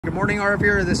Good morning,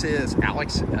 RVer. This is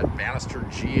Alex at Bannister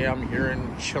GM here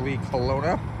in chilly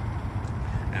Kelowna.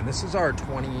 And this is our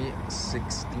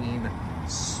 2016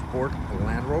 Sport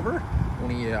Land Rover.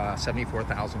 Only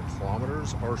 74,000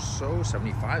 kilometers or so,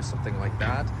 75, something like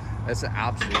that. It's an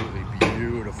absolutely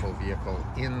beautiful vehicle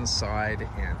inside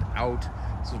and out.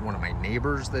 This is one of my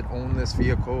neighbors that own this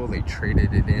vehicle. They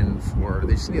traded it in for,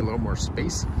 they just need a little more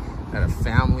space. Had a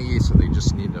family, so they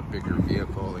just need a bigger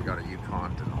vehicle. They got a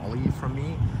Yukon Denali from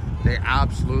me. They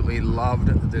absolutely loved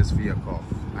this vehicle.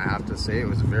 I have to say it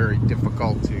was very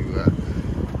difficult to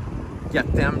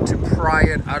get them to pry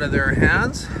it out of their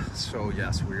hands. So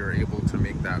yes, we were able to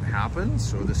make that happen.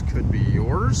 So this could be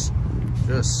yours.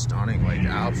 Just stunning, like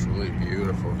absolutely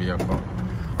beautiful vehicle.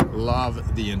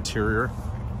 Love the interior.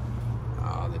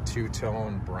 The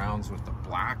two-tone browns with the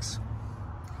blacks.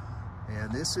 And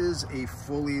this is a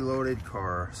fully loaded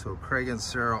car. So Craig and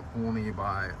Sarah only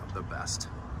buy the best.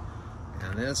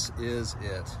 And this is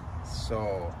it.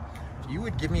 So you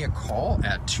would give me a call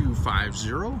at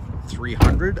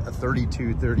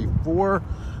 250-300-3234.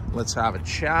 Let's have a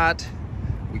chat.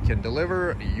 We can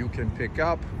deliver, you can pick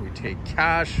up, we take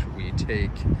cash, we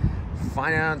take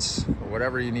finance,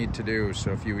 whatever you need to do.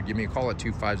 So if you would give me a call at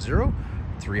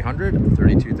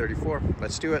 250-300-3234.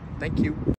 Let's do it. Thank you.